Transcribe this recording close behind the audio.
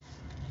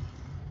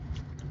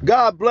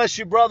God bless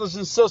you, brothers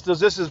and sisters.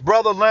 This is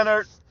Brother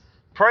Leonard.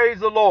 Praise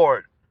the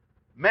Lord.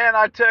 Man,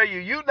 I tell you,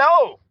 you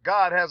know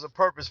God has a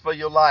purpose for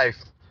your life.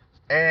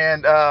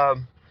 And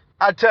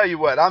I tell you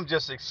what, I'm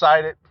just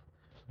excited.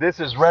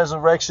 This is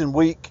Resurrection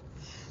Week,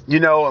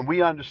 and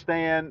we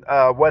understand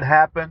what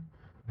happened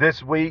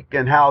this week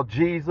and how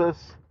Jesus,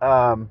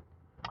 how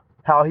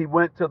he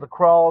went to the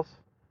cross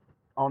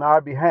on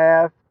our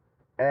behalf.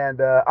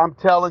 And I'm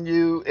telling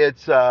you,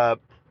 it's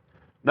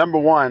number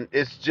one,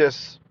 it's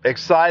just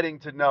exciting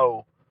to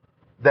know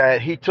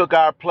that he took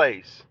our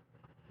place.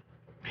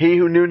 He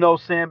who knew no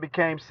sin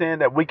became sin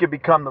that we could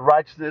become the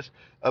righteousness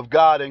of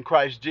God in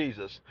Christ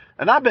Jesus.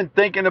 And I've been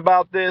thinking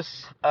about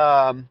this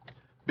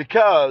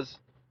because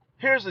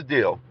here's the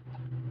deal.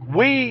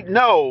 We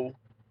know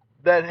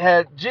that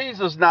had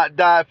Jesus not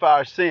died for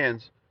our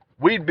sins,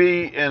 we'd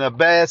be in a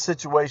bad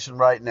situation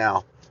right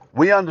now.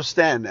 We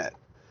understand that.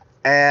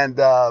 And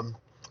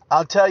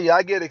I'll tell you,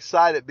 I get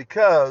excited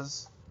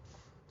because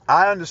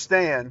I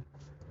understand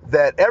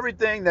that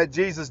everything that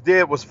Jesus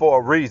did was for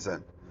a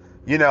reason,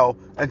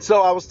 And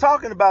so I was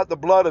talking about the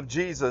blood of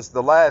Jesus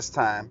the last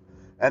time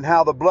and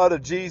how the blood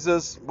of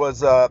Jesus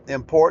was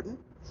important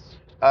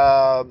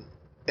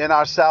in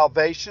our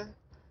salvation,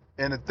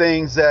 in the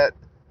things that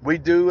we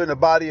do in the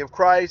body of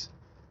Christ.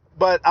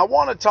 But I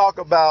want to talk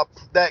about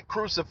that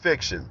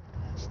crucifixion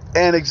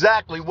and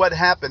exactly what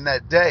happened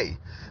that day.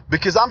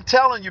 Because I'm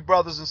telling you,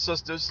 brothers and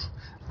sisters,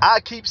 I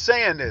keep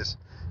saying this.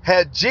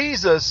 Had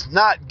Jesus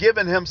not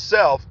given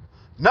himself,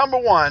 number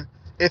one,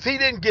 if he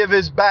didn't give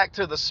his back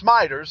to the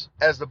smiters,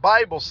 as the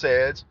Bible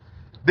says,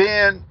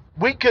 then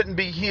we couldn't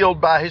be healed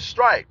by his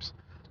stripes.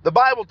 The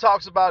Bible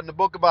talks about in the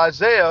book of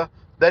Isaiah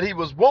that he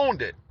was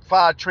wounded for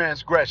our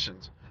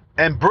transgressions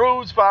and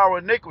bruised for our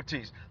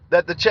iniquities,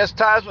 that the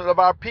chastisement of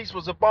our peace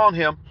was upon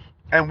him,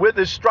 and with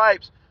his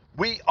stripes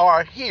we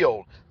are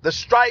healed. The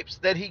stripes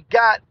that he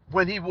got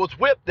when he was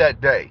whipped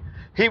that day,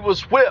 he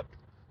was whipped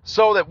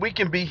so that we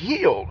can be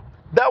healed.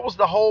 That was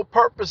the whole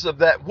purpose of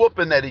that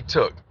whooping that he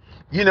took.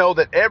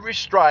 That every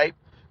stripe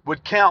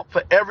would count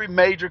for every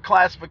major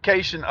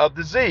classification of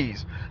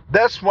disease.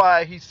 That's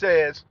why he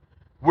says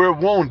we're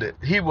wounded.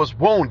 He was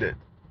wounded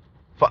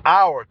for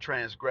our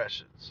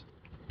transgressions.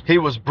 He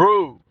was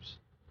bruised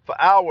for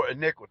our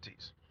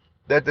iniquities.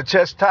 That the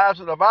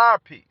chastisement of our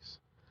peace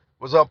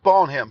was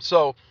upon him.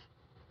 So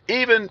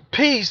even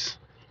peace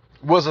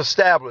was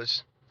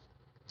established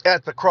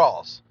at the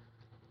cross.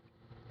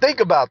 Think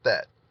about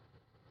that.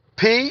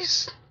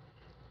 Peace.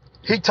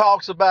 He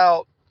talks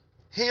about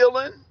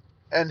healing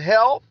and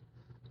health.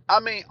 I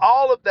mean,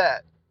 all of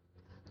that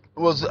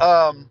was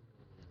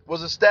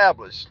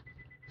established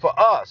for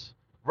us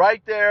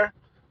right there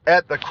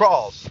at the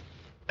cross.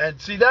 And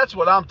see, that's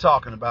what I'm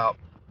talking about.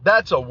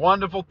 That's a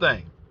wonderful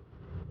thing.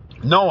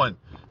 Knowing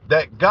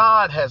that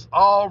God has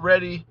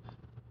already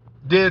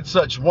did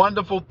such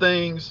wonderful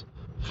things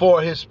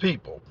for his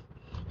people.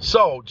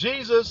 So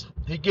Jesus,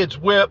 he gets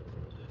whipped.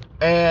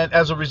 And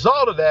as a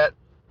result of that,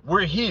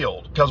 we're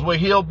healed because we're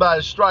healed by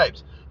his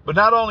stripes. But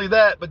not only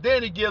that, but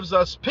then he gives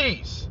us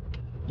peace,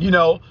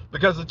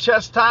 because the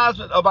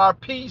chastisement of our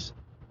peace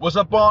was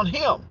upon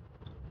him.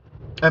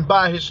 And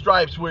by his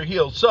stripes, we're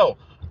healed. So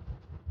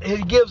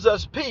he gives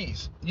us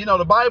peace.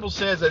 The Bible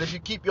says that if you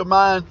keep your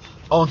mind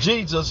on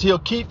Jesus, he'll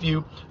keep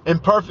you in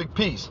perfect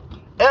peace.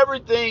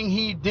 Everything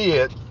he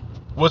did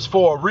was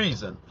for a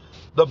reason.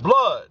 The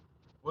blood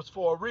was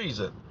for a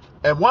reason.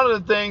 And one of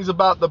the things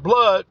about the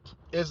blood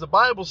is the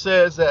Bible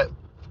says that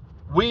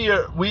we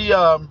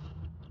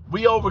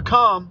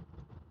overcome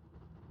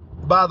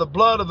by the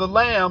blood of the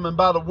Lamb and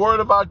by the word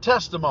of our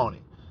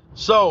testimony.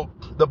 So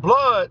the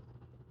blood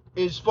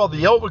is for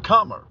the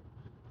overcomer.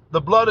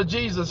 The blood of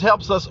Jesus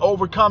helps us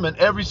overcome in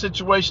every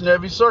situation,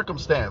 every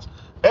circumstance.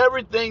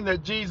 Everything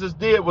that Jesus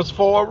did was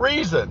for a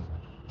reason,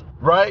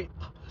 right?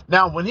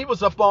 Now, when he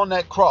was up on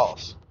that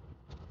cross,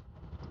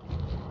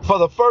 for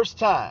the first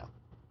time,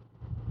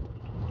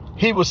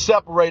 he was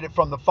separated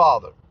from the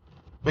Father.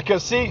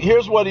 Because see,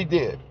 here's what he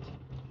did.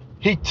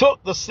 He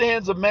took the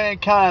sins of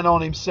mankind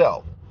on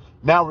himself.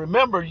 Now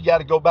remember, you got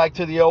to go back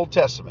to the Old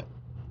Testament.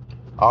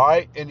 All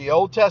right, in the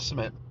Old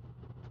Testament,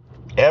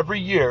 every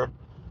year,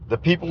 the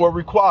people were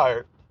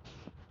required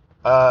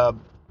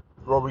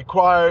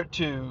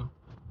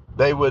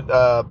they would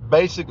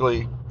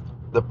basically,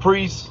 the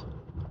priest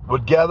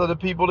would gather the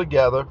people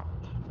together,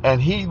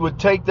 and he would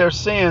take their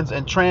sins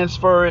and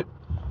transfer it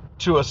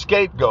to a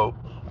scapegoat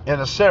in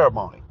a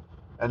ceremony.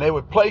 And they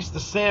would place the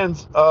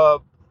sins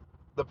of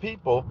the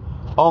people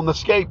on the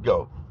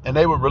scapegoat. And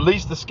they would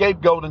release the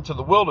scapegoat into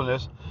the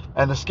wilderness,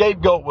 and the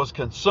scapegoat was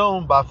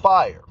consumed by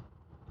fire.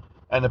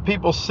 And the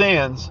people's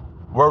sins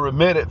were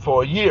remitted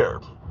for a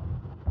year,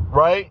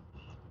 right?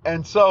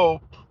 And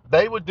so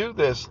they would do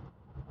this,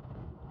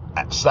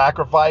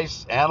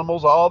 sacrifice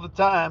animals all the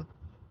time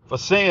for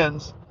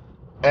sins.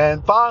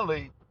 And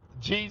finally,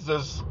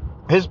 Jesus,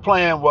 his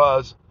plan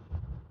was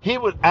he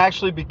would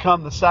actually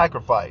become the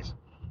sacrifice.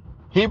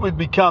 He would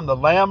become the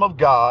Lamb of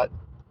God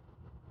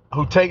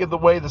who taketh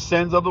away the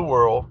sins of the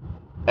world,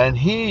 and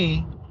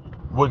he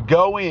would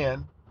go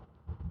in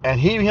and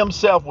he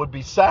himself would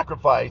be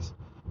sacrificed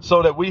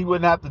so that we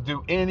wouldn't have to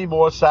do any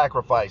more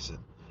sacrificing.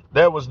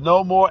 There was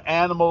no more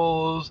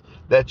animals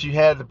that you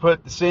had to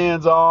put the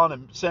sins on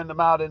and send them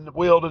out in the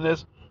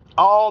wilderness.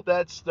 All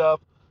that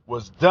stuff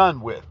was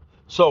done with.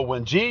 So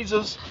when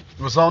Jesus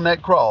was on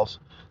that cross,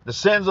 the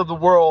sins of the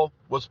world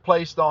was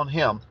placed on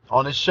him,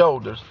 on his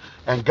shoulders,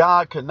 and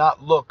God could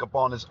not look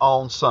upon his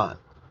own son.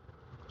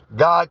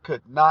 God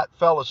could not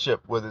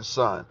fellowship with his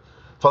son.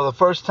 For the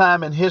first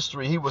time in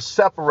history, he was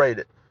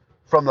separated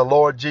from the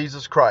Lord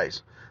Jesus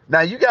Christ.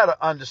 Now you got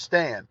to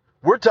understand,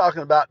 we're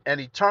talking about an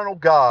eternal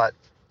God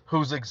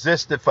who's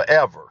existed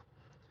forever.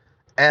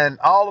 And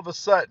all of a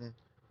sudden,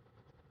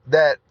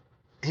 that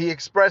he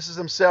expresses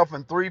himself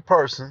in three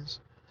persons,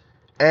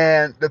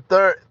 and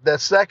the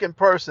second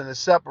person is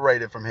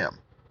separated from him.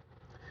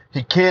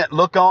 He can't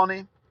look on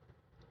him.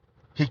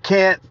 He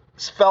can't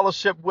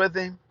fellowship with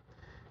him.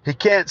 He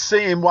can't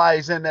see him while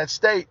he's in that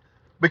state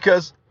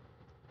because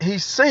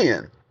he's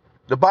sin.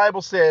 The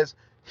Bible says,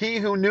 he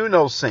who knew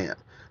no sin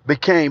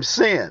became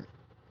sin,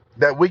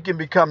 that we can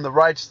become the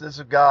righteousness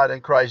of God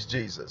in Christ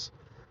Jesus.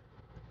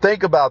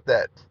 Think about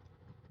that.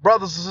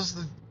 Brothers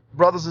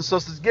and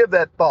sisters, give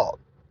that thought.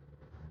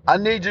 I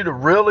need you to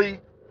really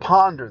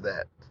ponder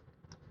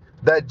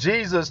that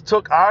Jesus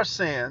took our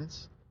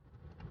sins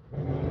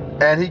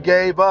and he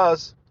gave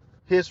us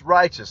his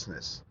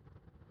righteousness.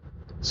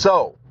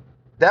 So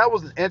that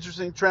was an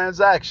interesting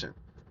transaction.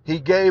 He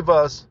gave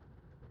us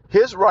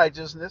his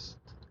righteousness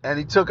and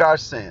he took our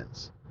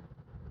sins.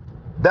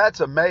 That's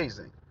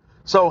amazing.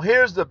 So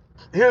here's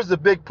the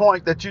big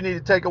point that you need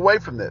to take away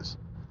from this.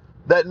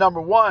 That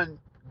number one,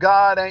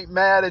 God ain't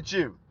mad at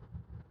you.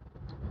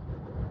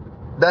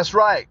 That's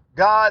right.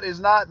 God is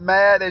not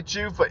mad at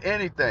you for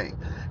anything.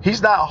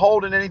 He's not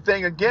holding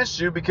anything against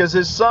you because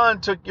his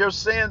son took your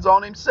sins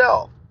on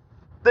himself.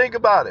 Think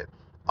about it.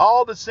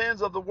 All the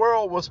sins of the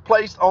world was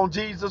placed on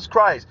Jesus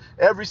Christ.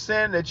 Every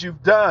sin that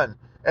you've done,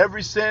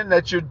 every sin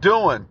that you're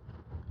doing,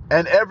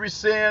 and every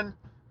sin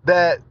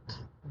that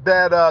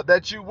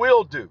you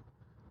will do,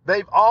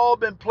 they've all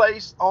been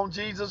placed on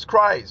Jesus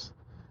Christ.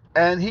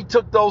 And he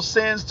took those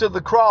sins to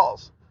the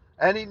cross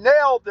and he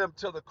nailed them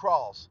to the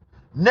cross,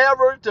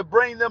 never to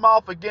bring them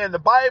off again. The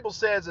Bible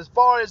says, as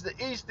far as the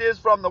east is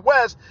from the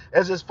west,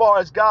 as far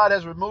as God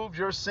has removed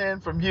your sin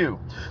from you.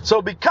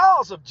 So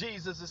because of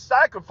Jesus'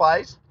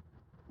 sacrifice,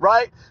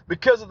 right,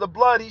 because of the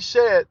blood he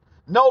shed,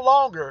 no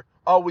longer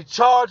are we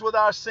charged with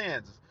our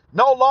sins.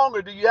 No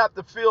longer do you have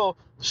to feel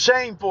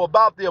shameful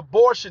about the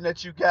abortion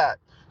that you got,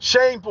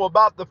 shameful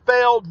about the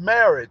failed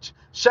marriage,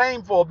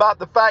 shameful about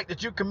the fact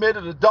that you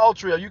committed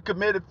adultery or you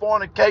committed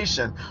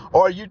fornication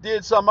or you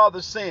did some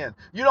other sin.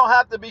 You don't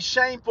have to be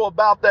shameful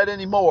about that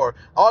anymore.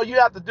 All you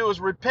have to do is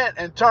repent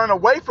and turn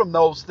away from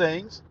those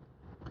things.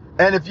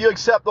 And if you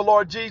accept the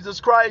Lord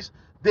Jesus Christ,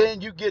 then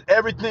you get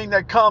everything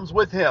that comes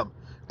with him.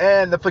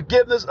 And the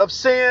forgiveness of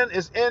sin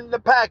is in the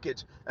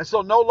package. And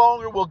so no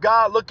longer will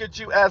God look at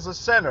you as a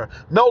sinner.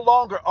 No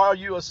longer are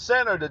you a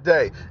sinner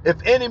today. If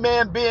any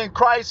man be in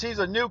Christ, he's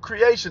a new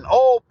creation.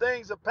 Old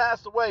things have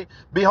passed away.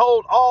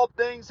 Behold, all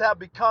things have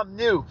become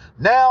new.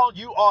 Now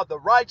you are the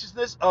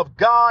righteousness of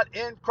God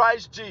in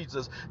Christ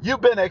Jesus.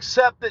 You've been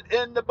accepted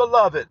in the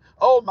beloved.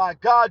 Oh my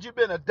God, you've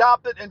been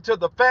adopted into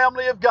the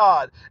family of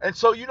God. And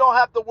so you don't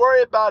have to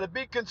worry about it.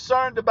 Be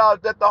concerned about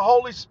it, that the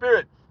Holy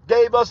Spirit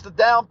gave us the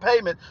down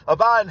payment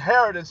of our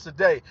inheritance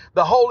today.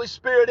 The Holy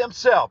Spirit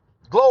himself,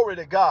 glory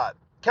to God,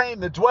 came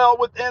to dwell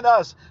within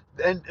us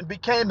and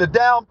became the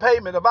down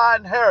payment of our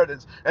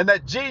inheritance, and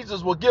that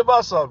Jesus will give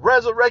us a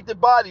resurrected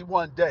body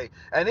one day.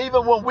 And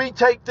even when we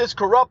take this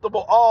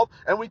corruptible off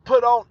and we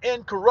put on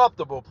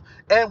incorruptible,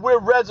 and we're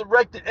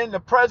resurrected in the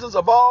presence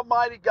of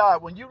Almighty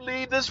God, when you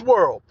leave this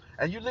world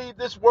and you leave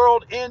this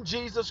world in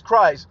Jesus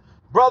Christ,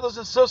 brothers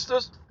and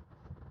sisters,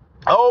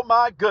 oh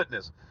my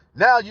goodness,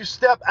 now you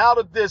step out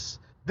of this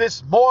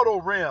mortal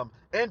realm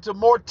into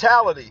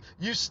mortality.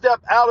 You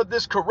step out of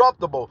this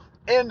corruptible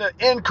into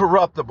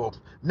incorruptible.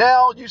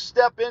 Now you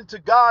step into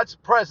God's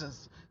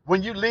presence.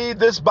 When you leave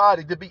this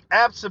body, to be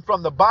absent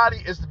from the body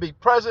is to be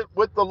present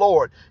with the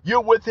Lord.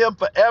 You're with him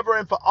forever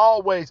and for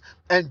always.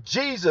 And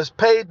Jesus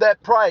paid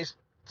that price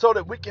so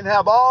that we can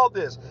have all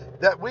this,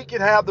 that we can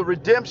have the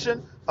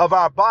redemption of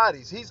our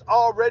bodies. He's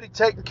already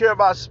taken care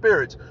of our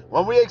spirits.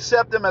 When we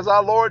accept him as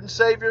our Lord and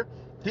Savior,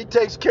 he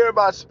takes care of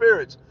our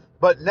spirits.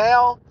 But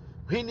now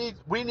we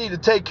need to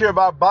take care of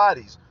our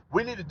bodies.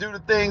 We need to do the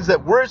things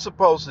that we're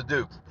supposed to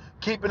do,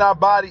 keeping our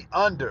body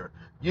under,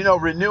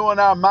 renewing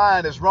our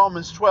mind, as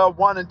Romans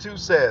 12:1-2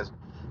 says.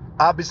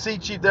 I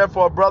beseech you,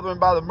 therefore, brethren,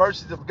 by the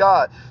mercies of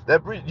God,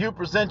 that you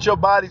present your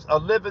bodies a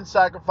living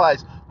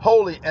sacrifice,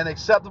 holy and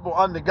acceptable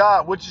unto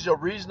God, which is your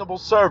reasonable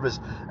service.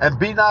 And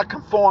be not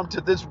conformed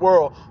to this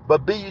world,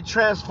 but be ye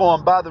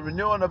transformed by the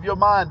renewing of your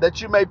mind,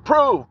 that you may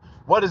prove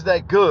what is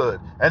that good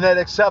and that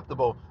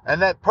acceptable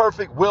and that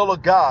perfect will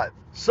of God.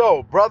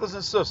 So, brothers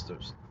and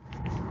sisters,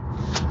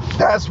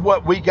 that's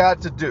what we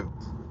got to do.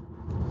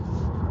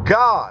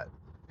 God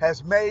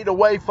has made a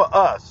way for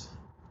us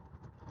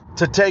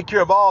to take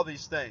care of all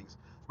these things.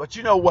 But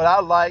you know what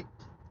I like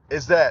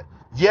is that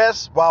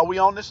Yes, while we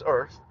on this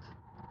earth,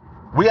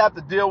 we have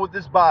to deal with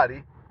this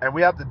body and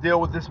we have to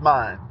deal with this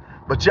mind.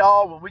 But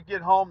y'all, when we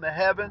get home to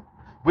heaven,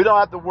 we don't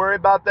have to worry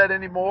about that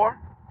anymore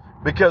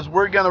because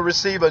we're going to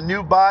receive a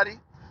new body.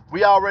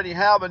 We already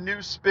have a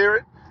new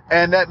spirit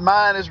and that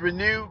mind is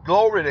renewed.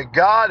 Glory to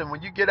God. And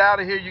when you get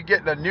out of here, you're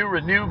getting a new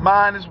renewed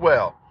mind as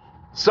well.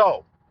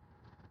 So,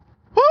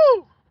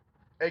 whoo,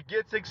 it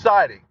gets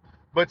exciting.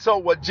 But so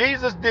what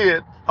Jesus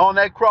did on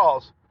that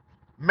cross,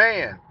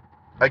 man,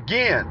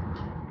 again,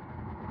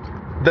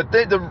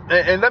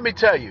 and let me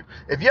tell you,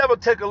 if you ever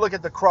take a look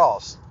at the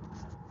cross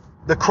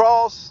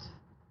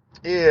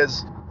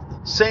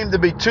seemed to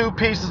be two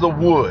pieces of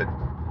wood,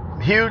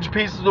 huge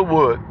pieces of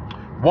wood.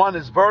 One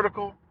is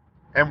vertical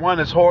and one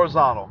is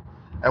horizontal.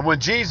 And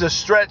when Jesus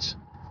stretched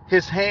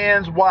his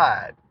hands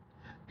wide,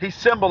 he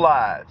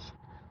symbolized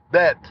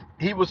that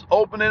he was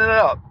opening it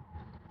up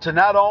to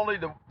not only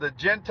the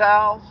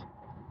Gentiles,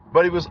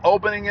 but he was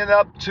opening it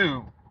up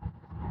to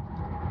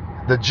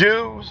the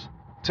Jews,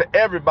 to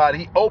everybody.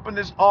 He opened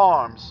his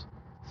arms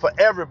for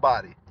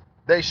everybody.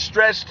 They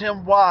stretched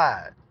him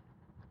wide.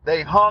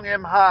 They hung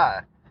him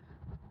high.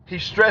 He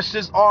stretched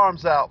his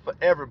arms out for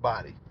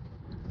everybody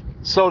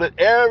so that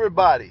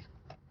everybody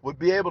would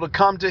be able to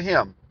come to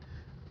him.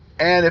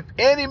 And if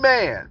any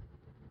man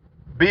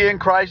be in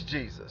Christ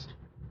Jesus,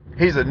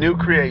 he's a new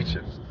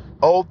creation.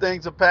 Old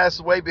things have passed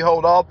away.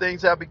 Behold, all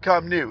things have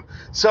become new.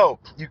 So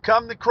you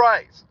come to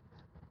Christ.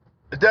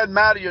 It doesn't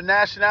matter your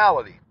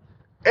nationality.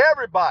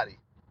 Everybody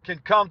can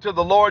come to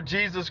the Lord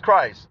Jesus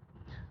Christ.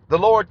 The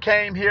Lord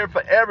came here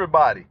for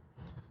everybody.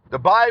 The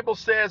Bible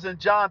says in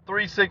John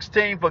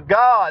 3:16, for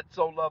God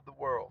so loved the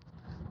world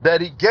that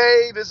he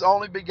gave his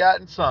only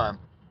begotten Son,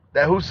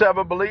 that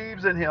whosoever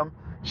believes in him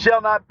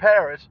shall not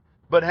perish,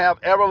 but have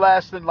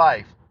everlasting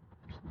life.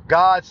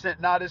 God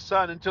sent not his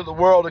Son into the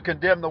world to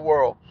condemn the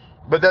world,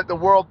 but that the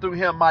world through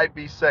him might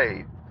be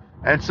saved.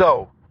 And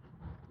so,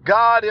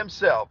 God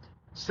himself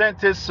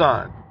sent his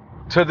Son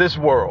to this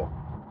world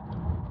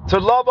to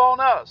love on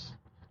us.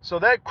 So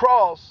that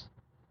cross,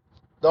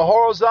 the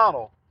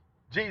horizontal,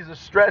 Jesus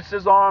stretched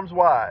his arms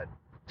wide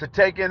to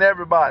take in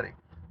everybody.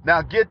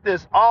 Now get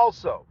this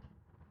also.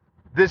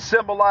 This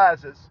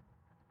symbolizes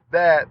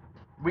that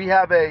we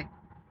have a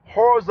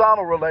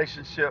horizontal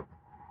relationship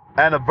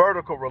and a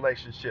vertical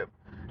relationship.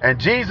 And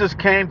Jesus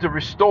came to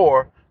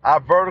restore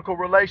our vertical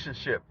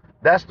relationship.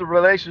 That's the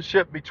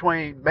relationship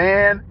between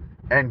man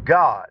and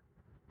God.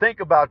 Think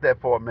about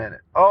that for a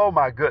minute. Oh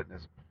my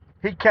goodness.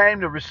 He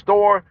came to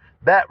restore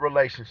that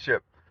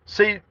relationship.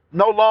 See,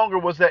 no longer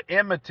was there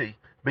enmity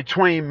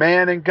between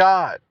man and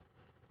God.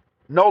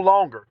 No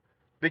longer.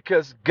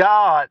 Because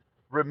God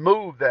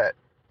removed that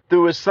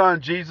through his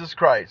Son, Jesus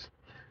Christ.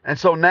 And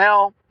so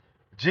now,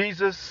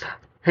 Jesus,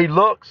 he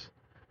looks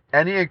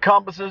and he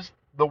encompasses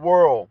the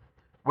world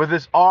with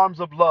his arms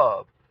of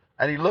love.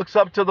 And he looks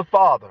up to the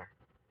Father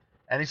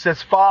and he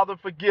says, Father,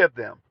 forgive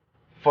them,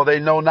 for they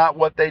know not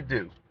what they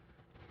do.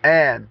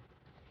 And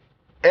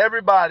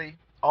everybody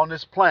on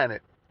this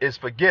planet is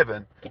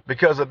forgiven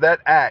because of that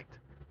act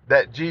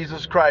that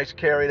Jesus Christ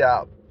carried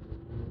out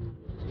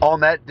on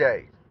that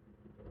day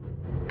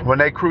when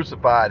they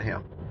crucified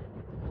him.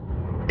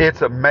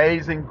 It's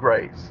amazing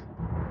grace.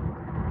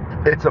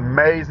 It's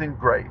amazing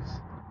grace.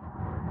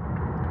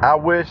 I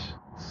wish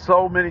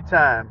so many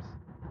times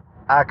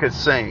I could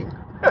sing.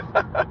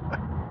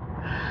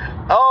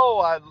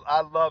 Oh,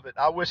 I love it.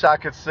 I wish I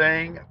could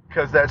sing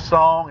because that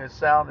song is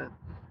sounding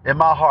in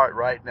my heart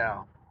right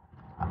now.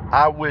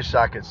 I wish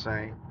I could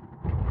sing.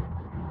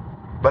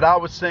 But I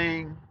would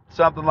sing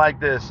something like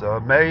this.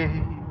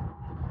 Amazing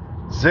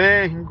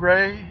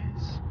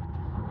grace,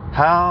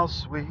 how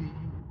sweet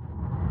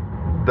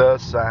the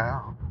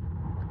sound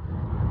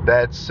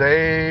that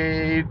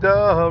saved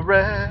a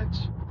wretch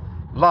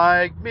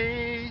like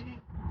me.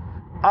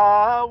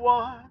 I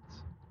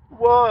once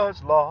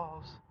was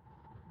lost,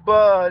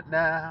 but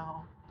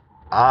now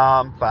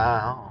I'm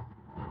found.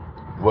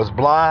 Was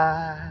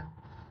blind,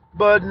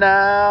 but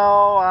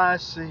now I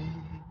see.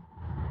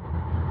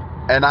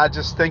 And I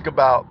just think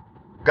about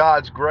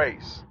God's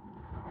grace.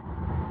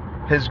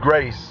 His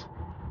grace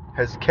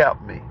has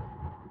kept me.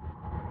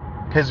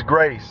 His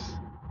grace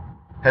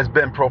has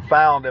been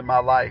profound in my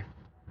life.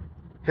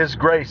 His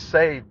grace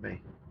saved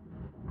me.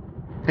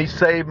 He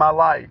saved my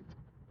life.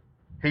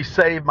 He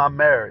saved my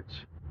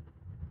marriage.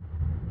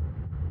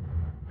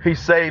 He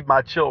saved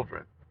my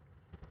children.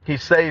 He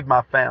saved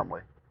my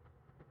family.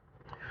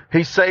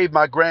 He saved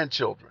my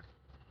grandchildren.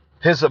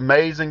 His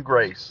amazing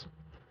grace.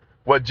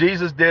 What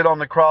Jesus did on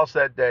the cross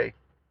that day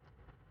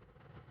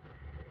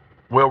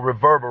will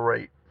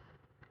reverberate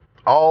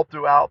all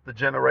throughout the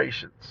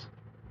generations.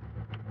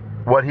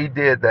 What he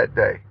did that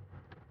day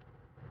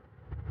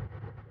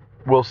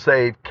will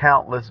save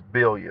countless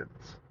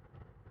billions.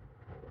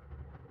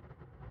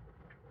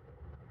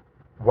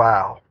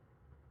 Wow.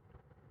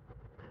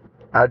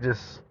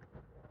 It's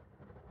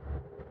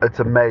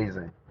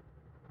amazing.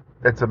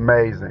 It's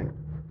amazing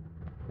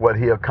what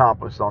he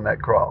accomplished on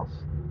that cross.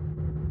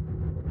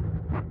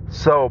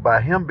 So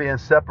by him being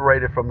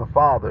separated from the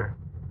Father,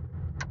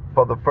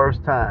 for the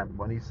first time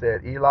when he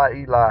said,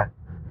 Eli, Eli,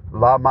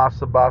 lama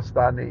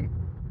sabachthani,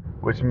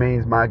 which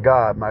means, my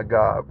God,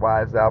 why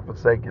hast thou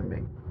forsaken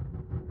me?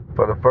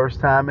 For the first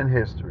time in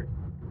history,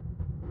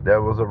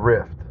 there was a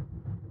rift,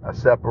 a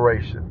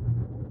separation.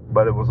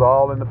 But it was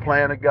all in the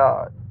plan of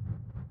God.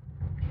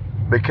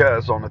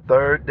 Because on the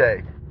third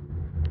day,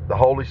 the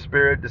Holy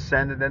Spirit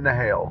descended into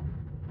hell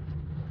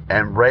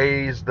and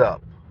raised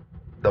up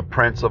the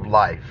Prince of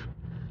Life,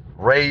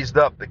 raised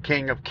up the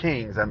King of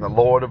Kings and the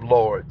Lord of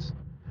Lords.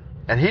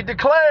 And he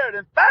declared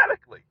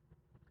emphatically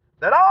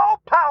that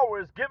all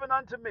power is given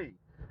unto me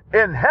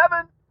in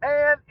heaven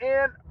and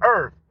in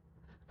earth.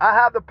 I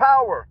have the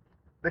power,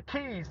 the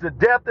keys to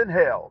death and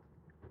hell.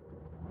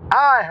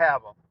 I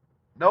have them,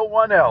 no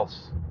one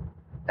else.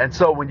 And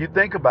so when you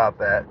think about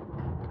that,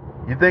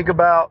 you think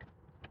about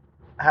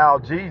how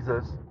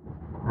Jesus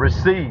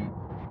received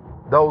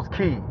those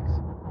keys.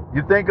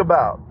 You think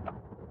about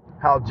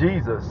how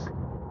Jesus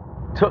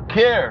took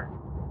care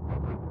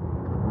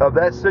of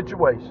that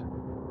situation.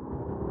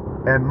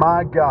 And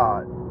my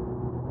God,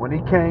 when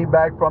he came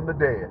back from the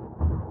dead,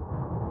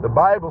 the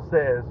Bible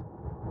says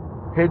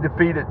he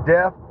defeated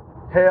death,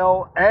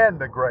 hell, and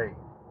the grave.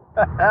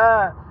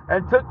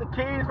 And took the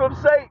keys from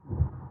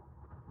Satan.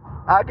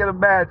 I can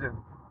imagine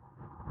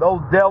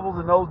those devils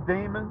and those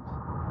demons.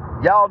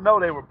 Y'all know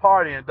they were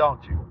partying,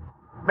 don't you?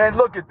 Man,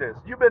 look at this.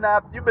 You've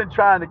been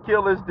trying to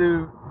kill this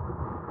dude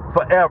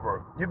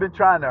forever. You've been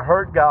trying to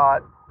hurt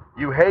God.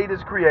 You hate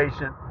his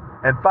creation.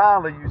 And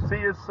finally you see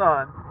his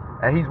son,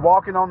 and he's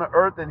walking on the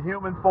earth in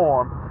human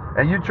form,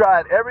 and you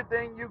tried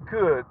everything you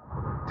could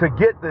to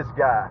get this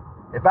guy.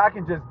 If I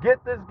can just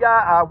get this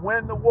guy, I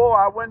win the war,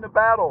 I win the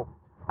battle,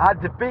 I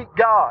defeat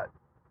God.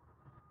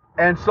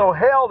 And so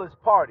hell is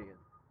partying.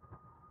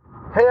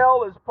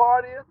 Hell is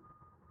partying.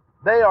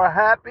 They are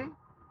happy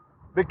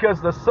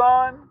because the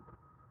Son,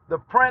 the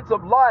Prince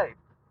of Life,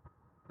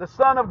 the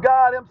Son of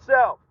God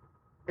himself,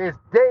 is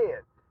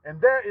dead. And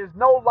there is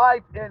no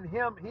life in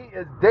him. He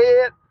is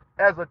dead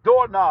as a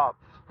doorknob.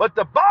 But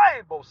the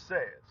Bible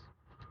says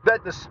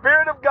that the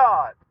Spirit of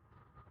God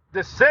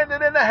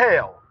descended into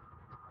hell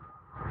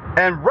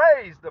and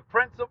raised the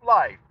Prince of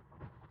Life.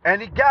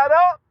 And he got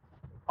up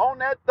on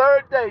that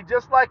third day,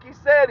 just like he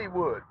said he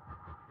would.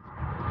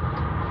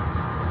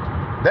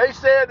 They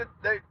said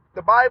that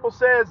the Bible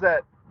says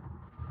that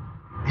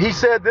he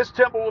said this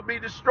temple will be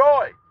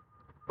destroyed,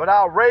 but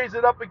I'll raise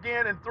it up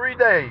again in 3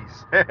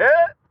 days.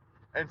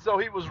 And so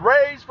he was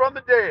raised from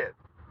the dead.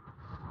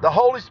 The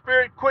Holy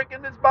Spirit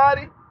quickened his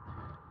body,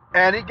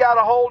 and he got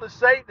a hold of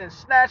Satan and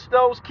snatched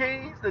those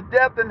keys to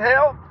death and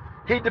hell.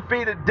 He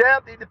defeated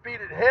death, he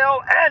defeated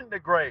hell and the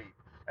grave.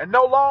 And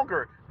no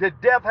longer did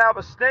death have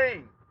a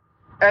sting.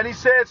 And he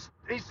said,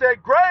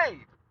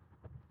 grave,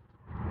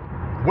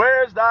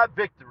 where's thy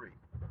victory?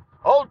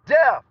 O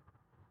death,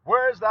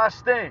 where's thy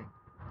sting?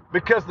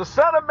 Because the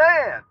Son of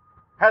Man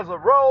has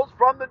arose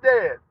from the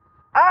dead.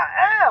 I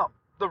am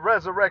the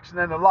resurrection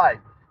and the life.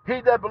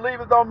 He that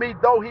believeth on me,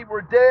 though he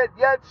were dead,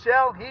 yet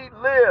shall he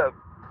live.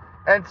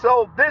 And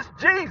so this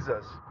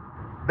Jesus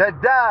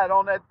that died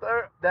on that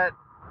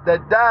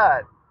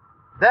died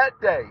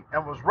that day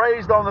and was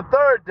raised on the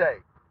third day,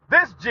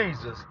 this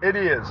Jesus it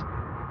is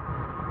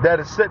that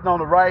is sitting on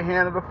the right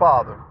hand of the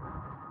Father.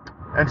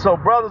 And so,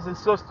 brothers and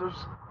sisters,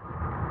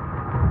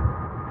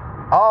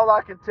 all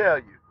I can tell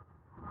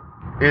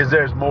you is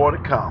there's more to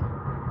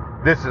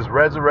come. This is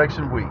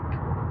Resurrection Week.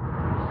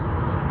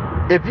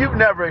 If you've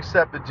never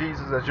accepted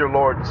Jesus as your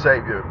Lord and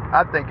Savior,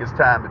 I think it's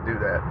time to do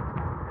that.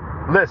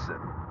 Listen,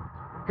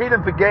 he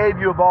done forgave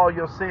you of all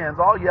your sins.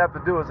 All you have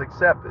to do is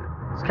accept it.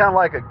 It's kind of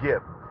like a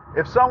gift.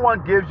 If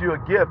someone gives you a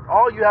gift,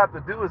 all you have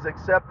to do is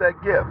accept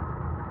that gift.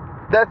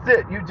 That's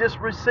it. You just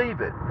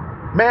receive it.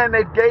 Man,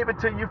 they gave it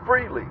to you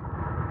freely.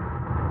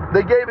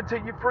 They gave it to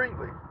you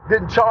freely.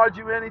 Didn't charge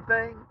you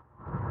anything.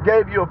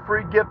 Gave you a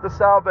free gift of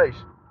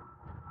salvation.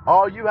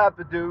 All you have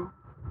to do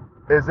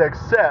is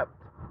accept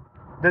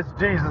this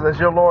Jesus as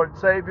your Lord and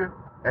Savior,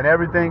 and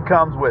everything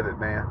comes with it,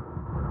 man.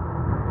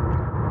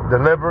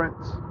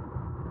 Deliverance,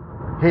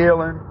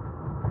 healing,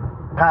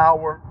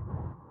 power,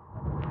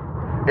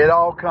 it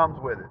all comes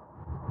with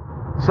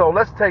it. So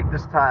let's take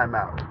this time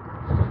out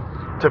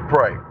to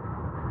pray.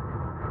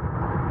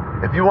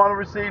 If you want to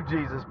receive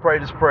Jesus, pray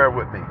this prayer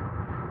with me.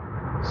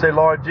 Say,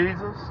 Lord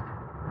Jesus,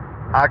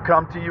 I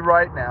come to you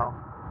right now,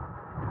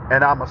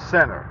 and I'm a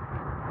sinner,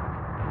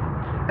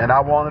 and I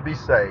want to be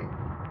saved.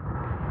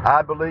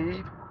 I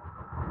believe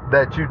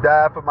that you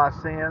died for my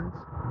sins,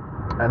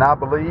 and I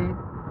believe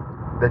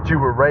that you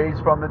were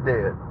raised from the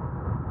dead.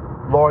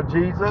 Lord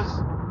Jesus,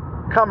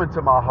 come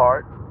into my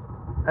heart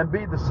and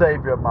be the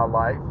Savior of my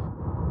life.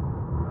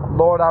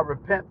 Lord, I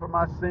repent for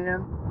my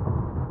sin.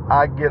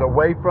 I get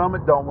away from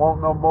it, don't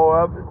want no more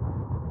of it,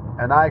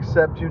 and I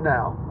accept you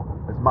now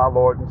as my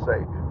Lord and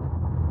Savior.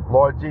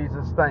 Lord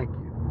Jesus, thank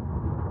you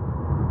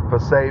for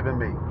saving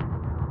me.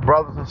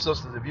 Brothers and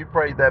sisters, if you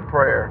prayed that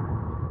prayer,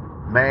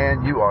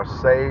 man, you are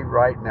saved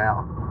right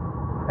now.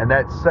 And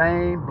that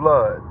same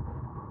blood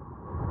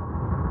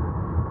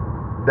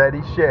that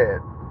he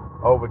shed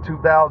over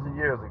 2,000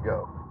 years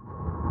ago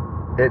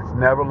It's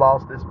never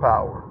lost its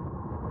power.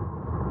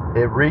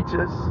 It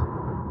reaches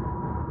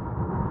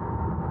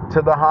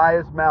to the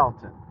highest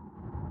mountain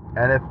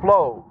and it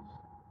flows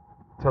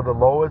to the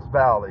lowest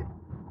valley.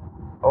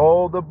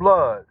 Oh, the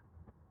blood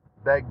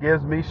that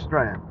gives me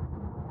strength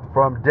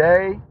from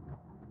day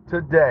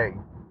to day.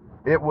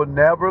 It will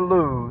never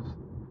lose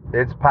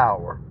its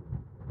power.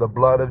 The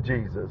blood of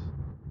Jesus.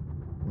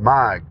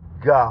 My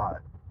God.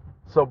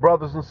 So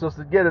brothers and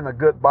sisters, get in a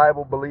good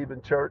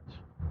Bible-believing church.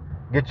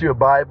 Get you a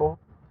Bible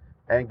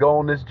and go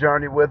on this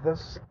journey with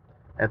us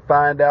and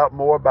find out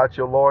more about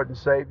your Lord and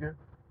Savior,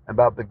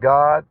 about the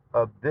God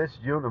of this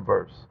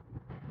universe,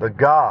 the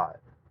God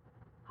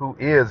who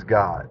is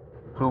God,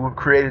 who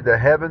created the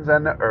heavens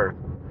and the earth.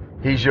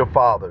 He's your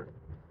Father.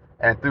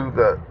 And through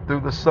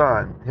the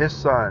Son, His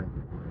Son,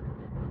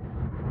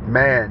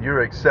 man,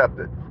 you're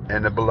accepted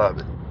in the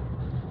beloved.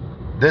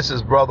 This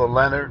is Brother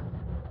Leonard.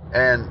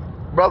 And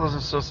brothers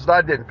and sisters,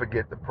 I didn't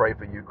forget to pray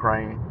for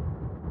Ukraine.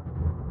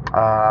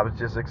 I was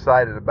just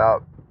excited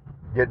about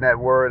getting that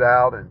word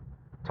out and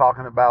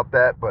talking about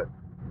that. But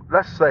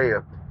let's say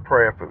a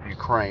prayer for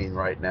Ukraine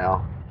right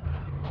now.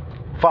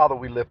 Father,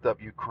 we lift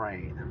up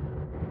Ukraine.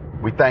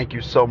 We thank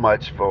you so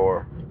much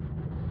for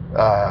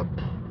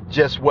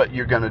just what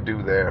you're going to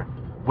do there.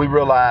 We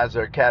realize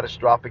there are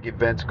catastrophic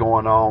events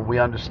going on. We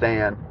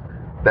understand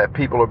that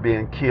people are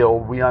being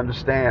killed. We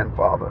understand,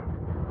 Father,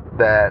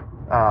 that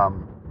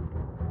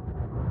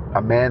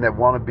a man that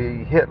want to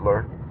be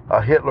Hitler,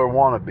 a Hitler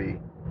wannabe,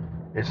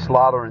 is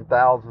slaughtering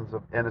thousands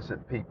of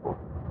innocent people.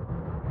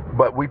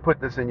 But we put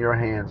this in your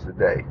hands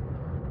today.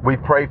 We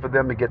pray for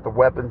them to get the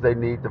weapons they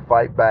need to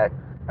fight back.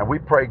 And we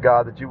pray,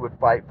 God, that you would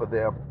fight for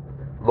them.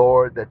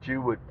 Lord, that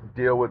you would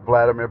deal with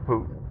Vladimir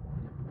Putin.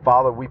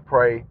 Father, we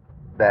pray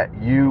that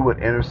you would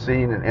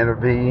intercede and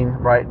intervene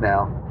right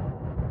now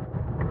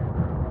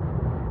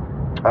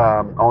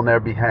on their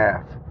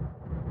behalf.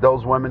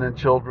 Those women and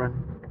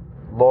children,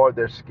 Lord,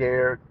 they're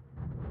scared.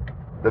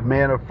 The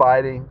men are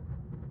fighting.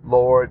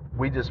 Lord,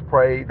 we just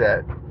pray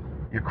that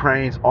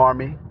Ukraine's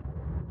army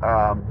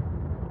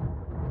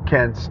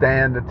can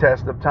stand the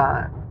test of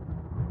time.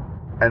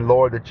 And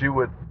Lord, that you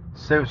would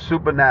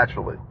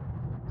supernaturally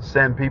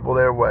send people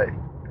their way.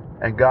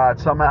 And God,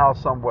 somehow,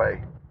 some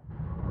way,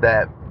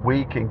 that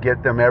we can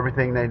get them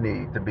everything they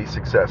need to be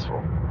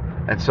successful.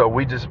 And so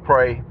we just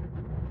pray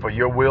for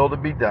your will to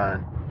be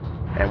done.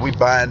 And we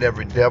bind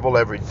every devil,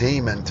 every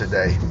demon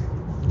today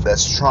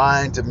that's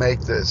trying to make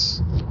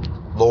this,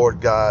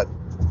 Lord God,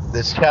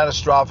 this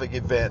catastrophic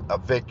event a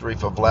victory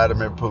for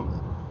Vladimir Putin.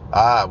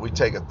 We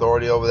take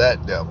authority over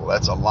that devil.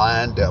 That's a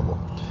lying devil.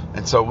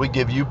 And so we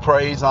give you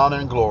praise, honor,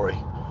 and glory.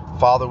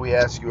 Father, we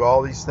ask you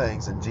all these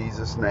things in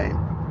Jesus' name.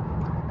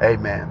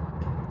 Amen.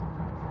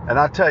 And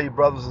I tell you,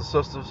 brothers and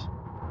sisters,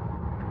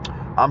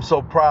 I'm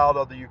so proud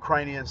of the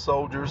Ukrainian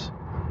soldiers.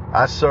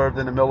 I served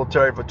in the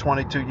military for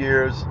 22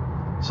 years.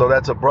 So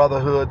that's a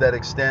brotherhood that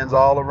extends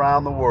all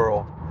around the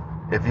world.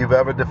 If you've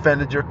ever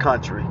defended your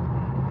country,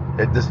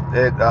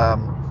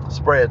 it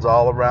spreads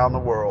all around the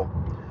world.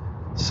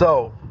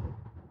 So,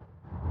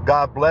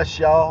 God bless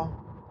y'all.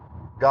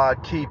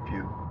 God keep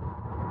you.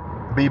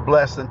 Be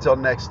blessed until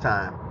next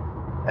time.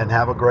 And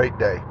have a great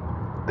day.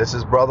 This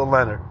is Brother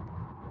Leonard.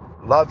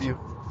 Love you.